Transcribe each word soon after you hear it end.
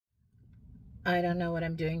I don't know what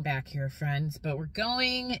I'm doing back here, friends, but we're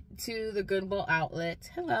going to the Goodwill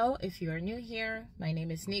outlet. Hello, if you are new here, my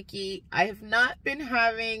name is Nikki. I have not been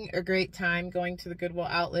having a great time going to the Goodwill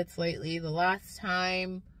outlets lately. The last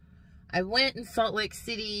time I went in Salt Lake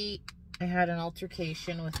City, I had an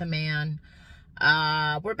altercation with a man.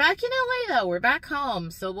 We're back in LA though. We're back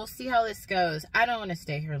home, so we'll see how this goes. I don't want to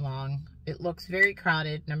stay here long. It looks very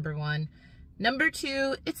crowded, number one. Number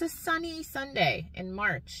two, it's a sunny Sunday in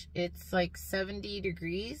March. It's like 70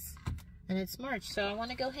 degrees and it's March, so I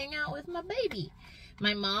want to go hang out with my baby.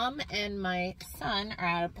 My mom and my son are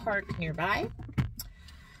at a park nearby.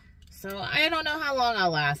 So I don't know how long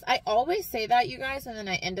I'll last. I always say that, you guys, and then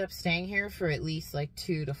I end up staying here for at least like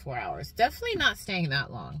 2 to 4 hours. Definitely not staying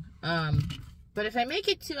that long. But if I make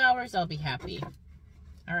it 2 hours, I'll be happy.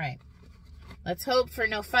 All right. Let's hope for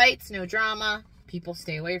no fights, no drama. People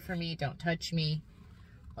stay away from me. Don't touch me.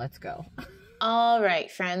 Let's go. All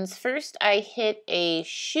right, friends. First, I hit a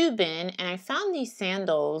shoe bin, and I found these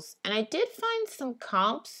sandals. And I did find some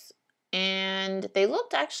comps, and they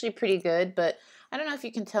looked actually pretty good. But I don't know if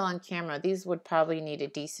you can tell on camera. These would probably need a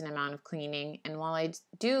decent amount of cleaning. And while I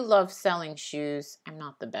do love selling shoes, I'm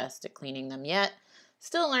not the best at cleaning them yet.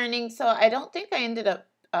 Still learning. So I don't think I ended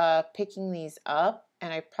up picking these up.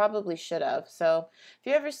 And I probably should have. So if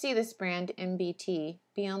you ever see this brand, MBT,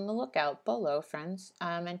 be on the lookout below, friends,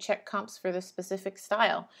 and check comps for the specific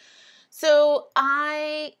style. So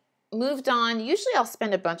I moved on. Usually I'll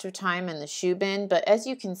spend a bunch of time in the shoe bin, but as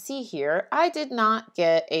you can see here, I did not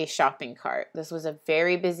get a shopping cart. This was a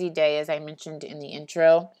very busy day, as I mentioned in the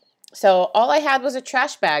intro. So all I had was a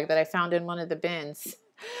trash bag that I found in one of the bins.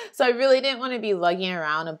 So I really didn't want to be lugging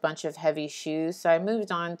around a bunch of heavy shoes. So I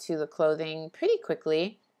moved on to the clothing pretty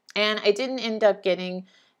quickly. And I didn't end up getting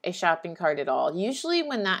a shopping cart at all. Usually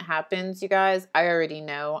when that happens, you guys, I already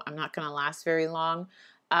know I'm not going to last very long.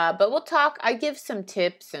 But we'll talk. I give some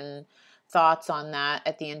tips and thoughts on that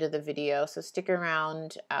at the end of the video. So stick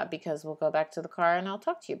around because we'll go back to the car and I'll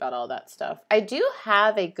talk to you about all that stuff. I do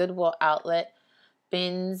have a Goodwill outlet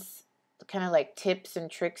bins kind of like tips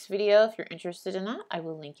and tricks video. If you're interested in that, I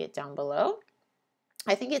will link it down below.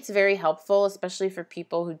 I think it's very helpful, especially for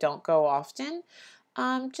people who don't go often,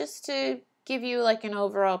 just to give you like an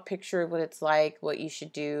overall picture of what it's like, what you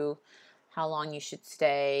should do, how long you should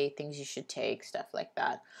stay, things you should take, stuff like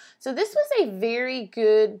that. So this was a very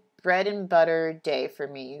good bread and butter day for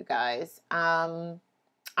me, you guys. I'm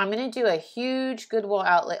going to do a huge Goodwill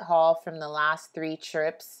outlet haul from the last 3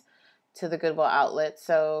 trips to the Goodwill outlet,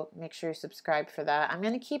 so make sure you subscribe for that. I'm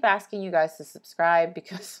going to keep asking you guys to subscribe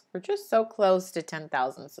because we're just so close to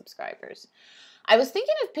 10,000 subscribers. I was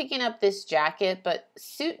thinking of picking up this jacket, but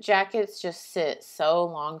suit jackets just sit so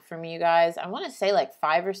long for me, you guys. I want to say like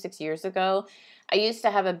 5 or 6 years ago, I used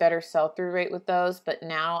to have a better sell-through rate with those, but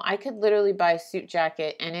now I could literally buy a suit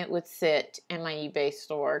jacket and it would sit in my eBay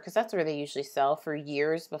store because that's where they usually sell for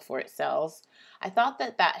years before it sells. I thought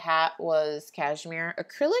that that hat was cashmere.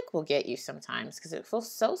 Acrylic will get you sometimes because it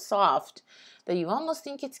feels so soft that you almost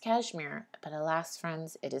think it's cashmere, but alas,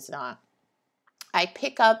 friends, it is not. I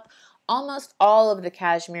pick up almost all of the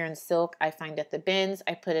cashmere and silk I find at the bins.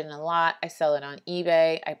 I put it in a lot. I sell it on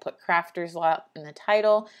eBay. I put crafter's lot in the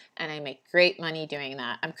title, and I make great money doing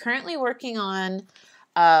that. I'm currently working on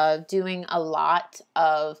doing a lot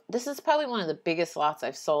of, this is probably one of the biggest lots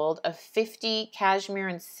I've sold, of 50 cashmere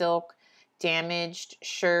and silk damaged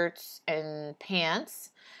shirts and pants.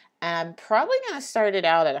 And I'm probably going to start it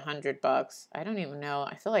out at $100. I don't even know.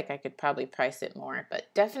 I feel like I could probably price it more.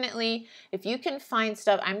 But definitely, if you can find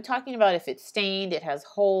stuff, I'm talking about if it's stained, it has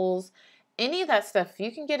holes, any of that stuff, if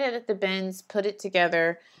you can get it at the bins, put it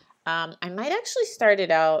together. I might actually start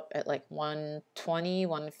it out at like $120,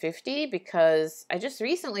 $150 because I just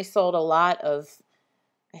recently sold a lot of,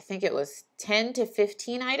 I think it was 10 to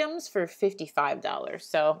 15 items for $55.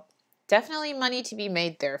 So definitely money to be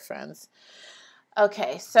made there, friends.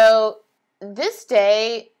 Okay, so this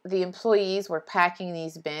day, the employees were packing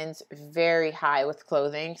these bins very high with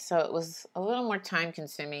clothing, so it was a little more time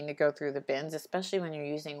consuming to go through the bins, especially when you're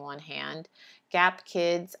using one hand. Gap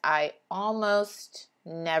kids, I almost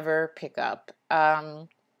never pick up. I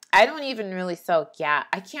don't even really sell Gap.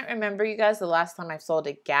 I can't remember, you guys, the last time I've sold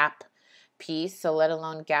a Gap piece, so let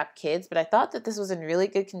alone Gap kids, but I thought that this was in really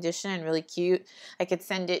good condition and really cute. I could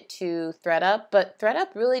send it to ThredUp, but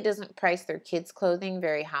ThredUp really doesn't price their kids clothing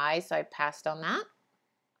very high, so I passed on that.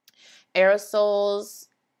 Aerosols,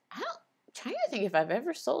 I'm trying to think if I've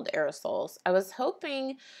ever sold aerosols. I was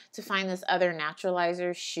hoping to find this other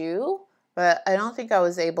naturalizer shoe, but I don't think I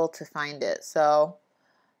was able to find it. So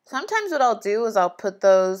sometimes what I'll do is I'll put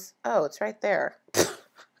those, oh, it's right there.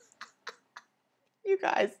 You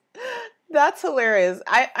guys, That's hilarious.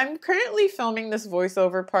 I'm currently filming this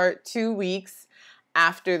voiceover part 2 weeks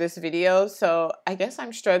after this video, so I guess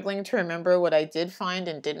I'm struggling to remember what I did find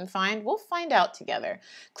and didn't find. We'll find out together.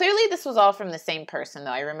 Clearly this was all from the same person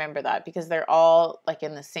though. I remember that because they're all like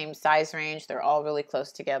in the same size range. They're all really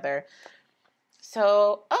close together.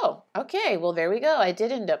 So, oh, okay. Well, there we go. I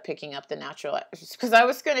did end up picking up the natural, because I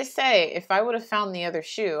was going to say if I would have found the other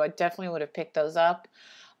shoe, I definitely would have picked those up.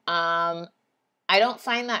 I don't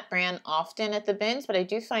find that brand often at the bins, but I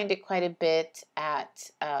do find it quite a bit at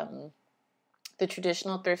the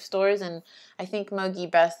traditional thrift stores. And I think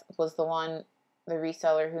NikkiBeautyBlis was the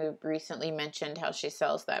reseller who recently mentioned how she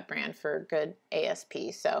sells that brand for good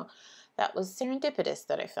ASP. So that was serendipitous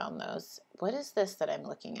that I found those. What is this that I'm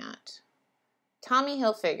looking at? Tommy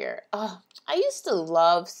Hilfiger. Oh, I used to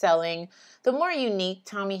love selling the more unique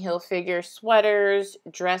Tommy Hilfiger sweaters,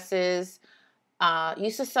 dresses.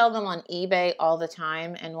 Used to sell them on eBay all the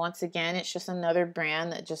time, and once again, it's just another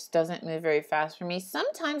brand that just doesn't move very fast for me.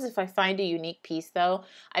 Sometimes if I find a unique piece, though,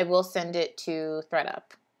 I will send it to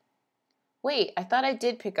ThredUp. Wait, I thought I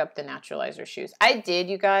did pick up the Naturalizer shoes. I did,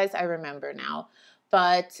 you guys. I remember now.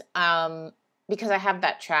 But because I have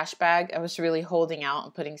that trash bag, I was really holding out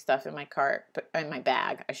and putting stuff in my cart, in my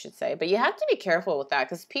bag, I should say. But you have to be careful with that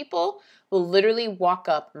because people will literally walk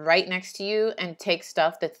up right next to you and take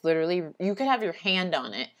stuff that's literally, you could have your hand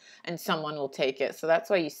on it and someone will take it. So that's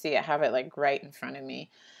why you see I have it like right in front of me.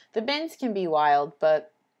 The bins can be wild,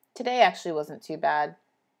 but today actually wasn't too bad.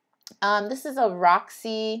 This is a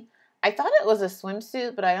Roxy. I thought it was a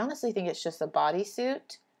swimsuit, but I honestly think it's just a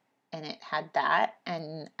bodysuit. And it had that,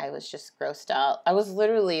 and I was just grossed out. I was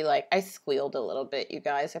literally like, I squealed a little bit, you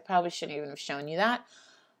guys. I probably shouldn't even have shown you that.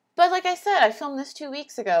 But like I said, I filmed this 2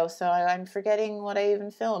 weeks ago, so I'm forgetting what I even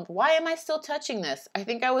filmed. Why am I still touching this? I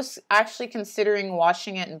think I was actually considering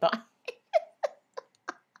washing it and buying it.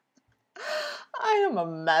 I am a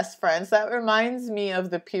mess, friends. That reminds me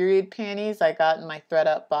of the period panties I got in my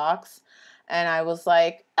ThredUp box. And I was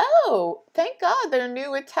like, oh, thank God they're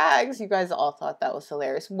new with tags. You guys all thought that was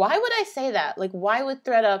hilarious. Why would I say that? Like, why would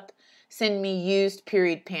ThredUp send me used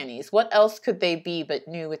period panties? What else could they be but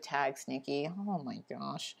new with tags, Nikki? Oh my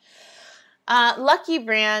gosh. Lucky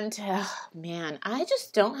Brand. Oh, man, I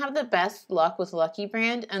just don't have the best luck with Lucky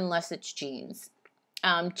Brand unless it's jeans.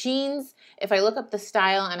 Jeans, if I look up the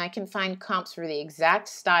style and I can find comps for the exact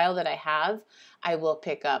style that I have, I will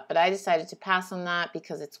pick up. But I decided to pass on that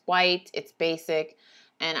because it's white, it's basic,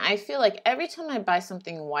 and I feel like every time I buy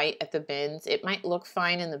something white at the bins, it might look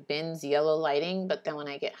fine in the bins yellow lighting, but then when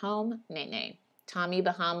I get home, nay. Tommy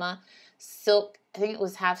Bahama, silk, I think it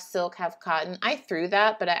was half silk, half cotton. I threw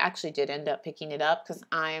that, but I actually did end up picking it up because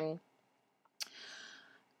I'm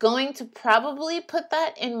going to probably put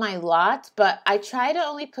that in my lot, but I try to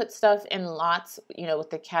only put stuff in lots, you know, with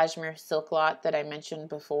the cashmere silk lot that I mentioned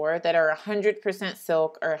before that are 100%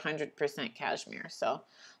 silk or 100% cashmere. So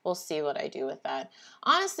we'll see what I do with that.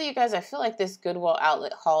 Honestly, you guys, I feel like this Goodwill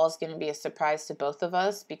outlet haul is going to be a surprise to both of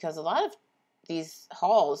us because a lot of these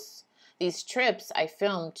hauls, these trips I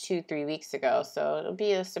filmed 2-3 weeks ago. So it'll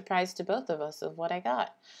be a surprise to both of us of what I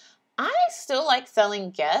got. I still like selling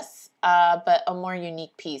Guess, but a more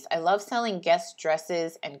unique piece. I love selling Guess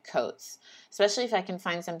dresses and coats, especially if I can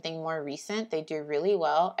find something more recent. They do really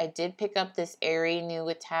well. I did pick up this airy new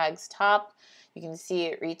with tags top. You can see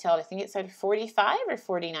it retailed, I think it said 45 or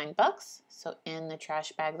 49 bucks. So in the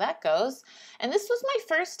trash bag that goes. And this was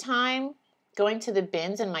my first time going to the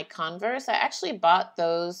bins in my Converse. I actually bought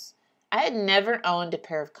those. I had never owned a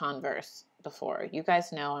pair of Converse before. You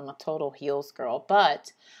guys know I'm a total heels girl,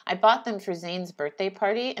 but I bought them for Zane's birthday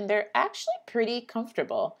party and they're actually pretty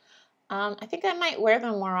comfortable. I think I might wear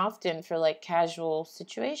them more often for like casual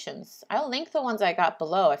situations. I'll link the ones I got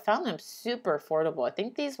below. I found them super affordable. I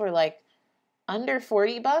think these were like under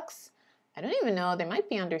 40 bucks. I don't even know. They might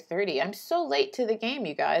be under 30. I'm so late to the game,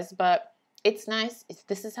 you guys, but it's nice.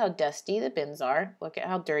 This is how dusty the bins are. Look at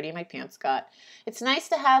how dirty my pants got. It's nice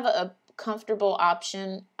to have a comfortable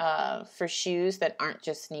option for shoes that aren't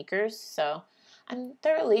just sneakers, so I'm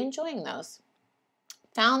thoroughly enjoying those.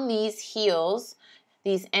 Found these heels,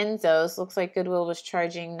 these Enzos. Looks like Goodwill was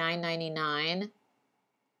charging $9.99.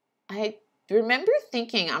 I remember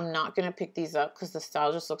thinking I'm not going to pick these up because the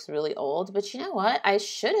style just looks really old, but you know what? I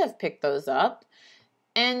should have picked those up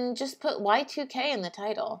and just put Y2K in the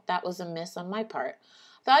title. That was a miss on my part.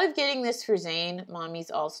 Thought of getting this for Zane,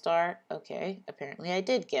 Mommy's All-Star. Okay, apparently I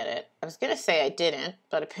did get it. I was going to say I didn't,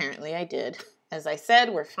 but apparently I did. As I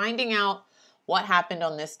said, we're finding out what happened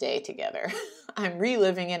on this day together. I'm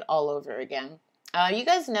reliving it all over again. You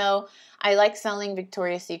guys know I like selling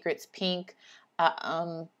Victoria's Secret's pink.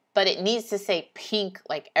 but it needs to say pink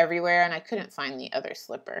like everywhere, and I couldn't find the other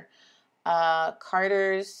slipper.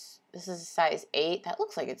 Carter's, this is a size 8. That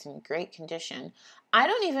looks like it's in great condition. I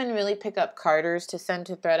don't even really pick up Carter's to send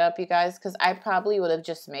to ThredUp, you guys, because I probably would have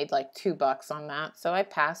just made like $2 on that. So I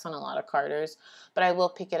pass on a lot of Carter's, but I will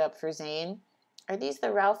pick it up for Zane. Are these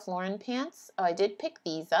the Ralph Lauren pants? Oh, I did pick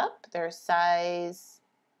these up. They're size,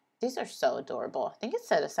 these are so adorable. I think it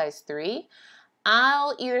said a size 3.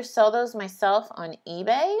 I'll either sell those myself on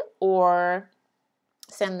eBay or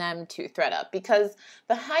send them to ThredUp, because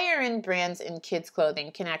the higher end brands in kids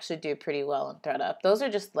clothing can actually do pretty well on ThredUp. Those are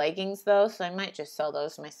just leggings though, so I might just sell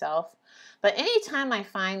those myself. But anytime I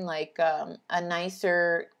find like a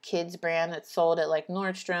nicer kids brand that's sold at like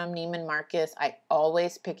Nordstrom, Neiman Marcus, I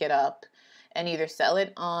always pick it up and either sell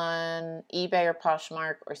it on eBay or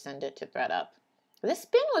Poshmark or send it to ThredUp. This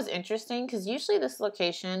bin was interesting because usually this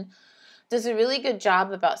location does a really good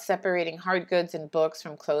job about separating hard goods and books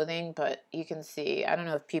from clothing, but you can see, I don't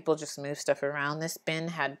know if people just move stuff around. This bin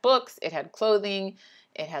had books, it had clothing,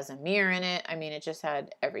 it has a mirror in it. I mean, it just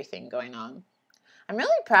had everything going on. I'm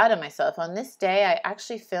really proud of myself. On this day, I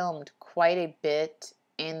actually filmed quite a bit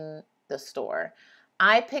in the store.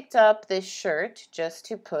 I picked up this shirt just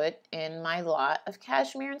to put in my lot of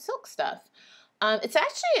cashmere and silk stuff. It's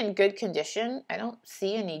actually in good condition. I don't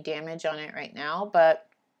see any damage on it right now, but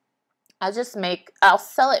I'll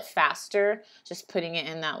sell it faster just putting it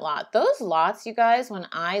in that lot. Those lots, you guys, when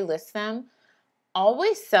I list them,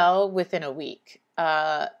 always sell within a week.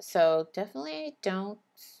 So definitely don't,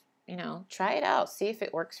 try it out. See if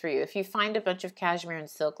it works for you. If you find a bunch of cashmere and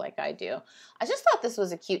silk like I do. I just thought this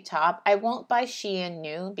was a cute top. I won't buy Shein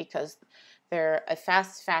new because they're a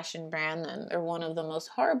fast fashion brand and they're one of the most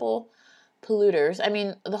horrible polluters. I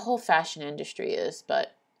mean, the whole fashion industry is,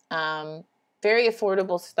 but very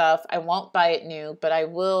affordable stuff. I won't buy it new, but I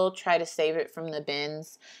will try to save it from the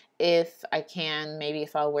bins if I can. Maybe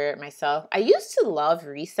if I'll wear it myself. I used to love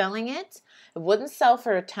reselling it. It wouldn't sell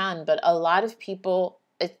for a ton, but a lot of people,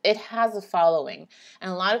 it has a following.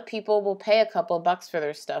 And a lot of people will pay a couple bucks for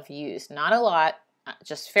their stuff used. Not a lot,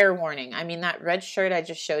 just fair warning. I mean, that red shirt I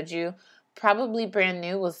just showed you, probably brand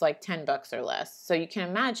new, was like 10 bucks or less. So you can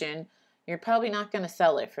imagine you're probably not going to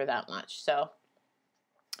sell it for that much.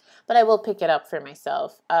 But I will pick it up for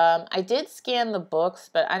myself. I did scan the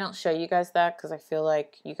books, but I don't show you guys that because I feel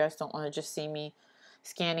like you guys don't want to just see me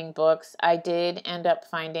scanning books. I did end up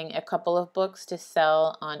finding a couple of books to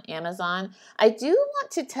sell on Amazon. I do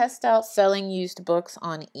want to test out selling used books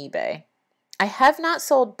on eBay. I have not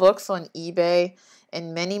sold books on eBay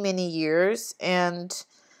in many, many years, and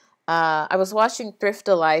I was watching Thrift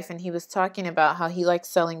a Life, and he was talking about how he likes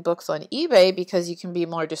selling books on eBay because you can be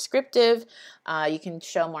more descriptive, you can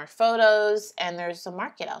show more photos, and there's a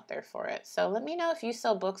market out there for it. So let me know if you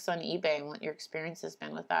sell books on eBay and what your experience has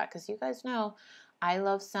been with that, because you guys know I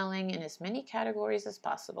love selling in as many categories as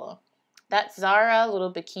possible. That Zara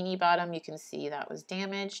little bikini bottom, you can see that was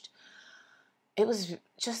damaged. There was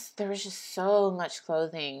just so much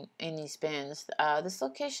clothing in these bins. This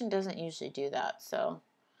location doesn't usually do that, so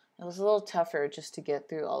it was a little tougher just to get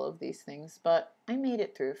through all of these things, but I made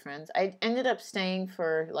it through, friends. I ended up staying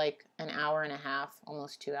for like an hour and a half,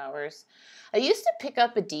 almost 2 hours. I used to pick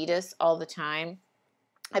up Adidas all the time.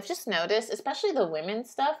 I've just noticed, especially the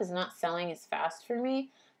women's stuff is not selling as fast for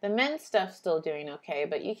me. The men's stuff's still doing okay,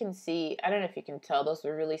 but you can see, I don't know if you can tell, those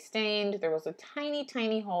were really stained. There was a tiny,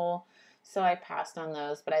 tiny hole, so I passed on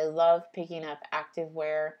those, but I love picking up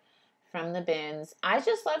activewear from the bins. I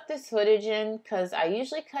just left this footage in because I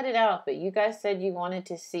usually cut it out, but you guys said you wanted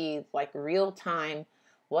to see like real time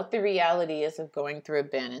what the reality is of going through a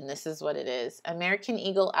bin, and this is what it is. American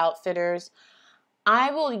Eagle Outfitters.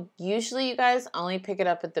 I will usually, you guys, only pick it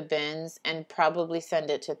up at the bins and probably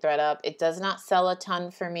send it to ThredUp. It does not sell a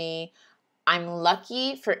ton for me. I'm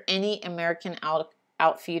lucky for any American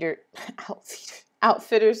Outfitters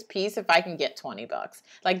piece if I can get 20 bucks.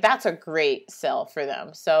 Like, that's a great sell for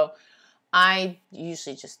them. So I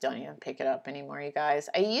usually just don't even pick it up anymore, you guys.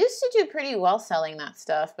 I used to do pretty well selling that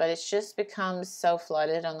stuff, but it's just become so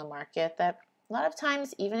flooded on the market that a lot of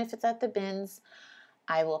times, even if it's at the bins,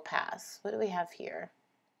 I will pass. What do we have here?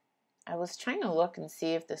 I was trying to look and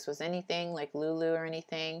see if this was anything like Lulu or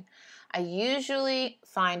anything. I usually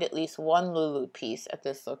find at least one Lulu piece at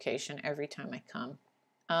this location every time I come.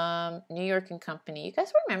 New York & Company. You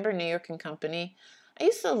guys remember New York & Company? I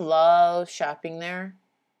used to love shopping there.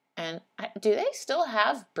 And do they still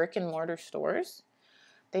have brick and mortar stores?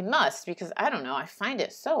 They must, because I don't know. I find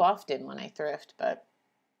it so often when I thrift, but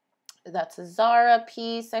that's a Zara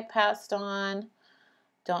piece I passed on.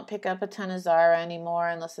 Don't pick up a ton of Zara anymore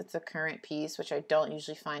unless it's a current piece, which I don't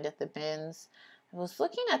usually find at the bins. I was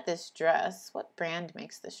looking at this dress. What brand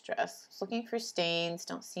makes this dress? I was looking for stains.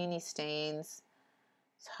 Don't see any stains.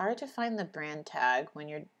 It's hard to find the brand tag when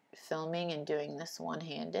you're filming and doing this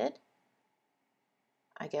one-handed.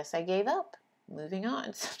 I guess I gave up. Moving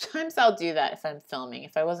on. Sometimes I'll do that if I'm filming.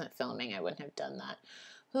 If I wasn't filming, I wouldn't have done that.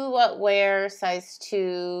 Who, what, where, size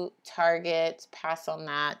 2, Target, pass on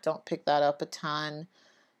that. Don't pick that up a ton.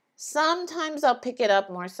 Sometimes I'll pick it up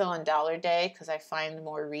more so on Dollar Day because I find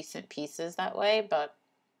more recent pieces that way, but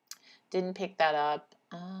didn't pick that up.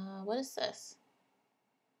 What is this?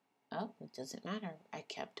 Oh, it doesn't matter. I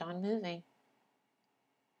kept on moving.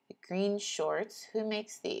 The green shorts. Who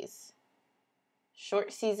makes these?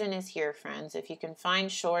 Short season is here, friends. If you can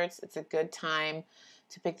find shorts, it's a good time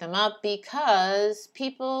to pick them up because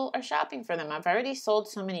people are shopping for them. I've already sold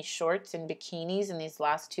so many shorts and bikinis in these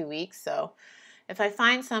last 2 weeks, so if I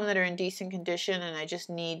find some that are in decent condition and I just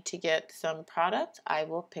need to get some product, I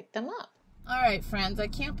will pick them up. All right, friends, I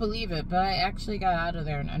can't believe it, but I actually got out of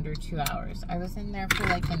there in under 2 hours. I was in there for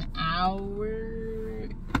like an hour,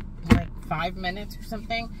 like 5 minutes or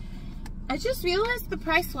something. I just realized the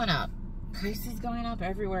price went up. Prices going up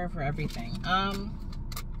everywhere for everything.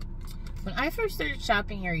 When I first started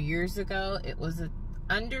shopping here years ago, it was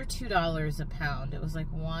under $2 a pound. It was like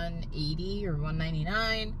 $1.80 or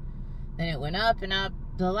 $1.99. Then it went up and up.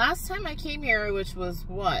 The last time I came here, which was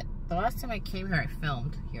what? The last time I came here, I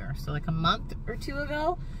filmed here. So like a month or 2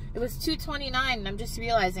 ago, it was $2.29. And I'm just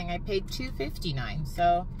realizing I paid $2.59.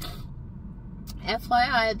 So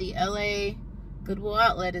FYI, the LA Goodwill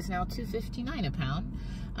outlet is now $2.59 a pound.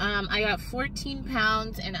 I got 14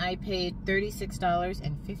 pounds and I paid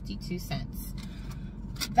 $36.52.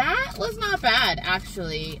 That was not bad,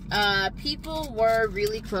 actually. People were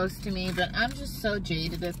really close to me, but I'm just so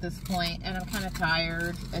jaded at this point, and I'm kind of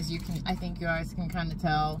tired, as you can, I think you guys can kind of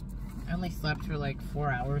tell. I only slept for like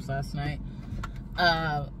 4 hours last night.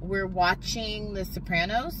 We're watching The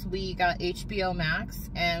Sopranos. We got HBO Max,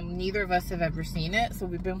 and neither of us have ever seen it, so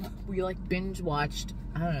we like binge watched,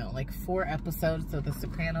 I don't know, like 4 episodes of The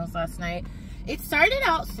Sopranos last night. It started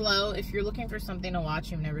out slow. If you're looking for something to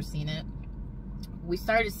watch, you've never seen it. We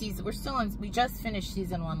started we just finished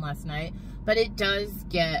season 1 last night, but it does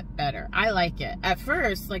get better. I like it. At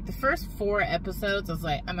first, like the first 4 episodes, I was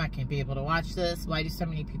like, I'm not going to be able to watch this. Why do so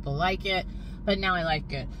many people like it? But now I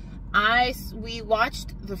like it. We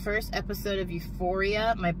watched the first episode of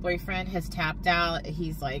Euphoria. My boyfriend has tapped out.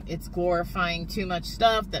 He's like, it's glorifying too much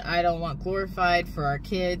stuff that I don't want glorified for our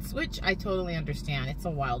kids, which I totally understand. It's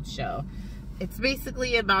a wild show. It's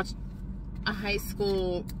basically about a high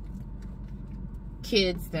school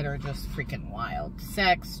kids that are just freaking wild.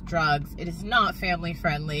 Sex, drugs. It is not family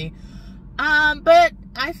friendly. But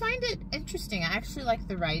I find it interesting. I actually like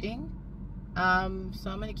the writing. So I'm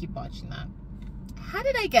going to keep watching that. How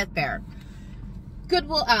did I get there?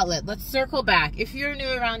 Goodwill outlet. Let's circle back. If you're new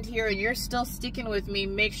around here and you're still sticking with me,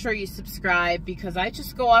 make sure you subscribe because I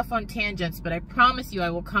just go off on tangents, but I promise you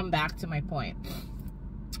I will come back to my point.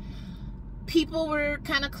 People were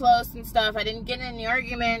kind of close and stuff. I didn't get in any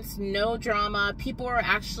arguments, no drama. People were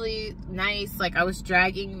actually nice. Like I was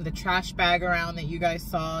dragging the trash bag around that you guys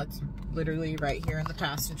saw. It's literally right here in the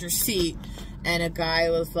passenger seat. And a guy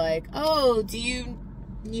was like, oh, do you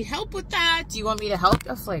need help with that? Do you want me to help?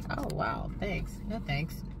 I was like, oh, wow, thanks. No,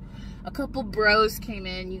 thanks. A couple bros came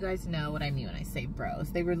in. You guys know what I mean when I say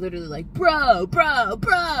bros. They were literally like, bro, bro,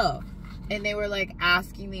 bro. And they were like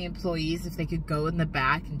asking the employees if they could go in the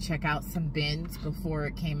back and check out some bins before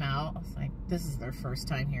it came out. I was like, this is their first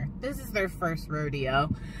time here. This is their first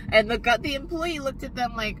rodeo. And the employee looked at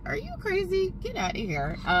them like, are you crazy? Get out of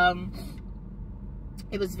here.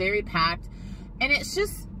 It was very packed. And it's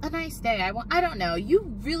just a nice day. I don't know.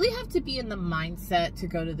 You really have to be in the mindset to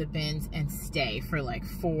go to the bins and stay for like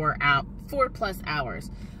 4+ hours.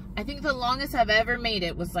 I think the longest I've ever made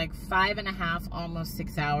it was like 5.5, almost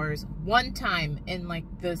 6 hours. One time in like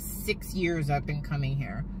the 6 years I've been coming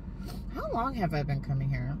here. How long have I been coming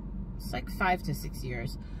here? It's like 5 to 6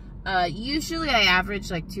 years. Usually I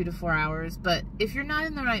average like 2 to 4 hours, but if you're not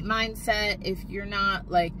in the right mindset, if you're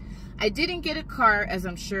not like, I didn't get a car, as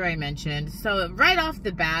I'm sure I mentioned. So right off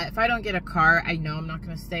the bat, if I don't get a car, I know I'm not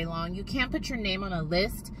going to stay long. You can't put your name on a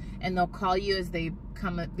list and they'll call you as they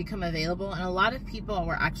become available. And a lot of people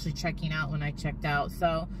were actually checking out when I checked out.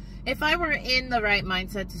 So if I were in the right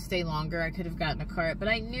mindset to stay longer, I could have gotten a car. But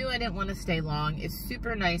I knew I didn't want to stay long. It's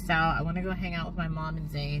super nice out. I want to go hang out with my mom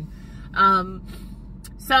and Zane.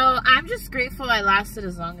 So I'm just grateful I lasted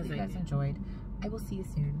as long as you guys enjoyed. I will see you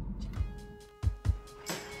soon.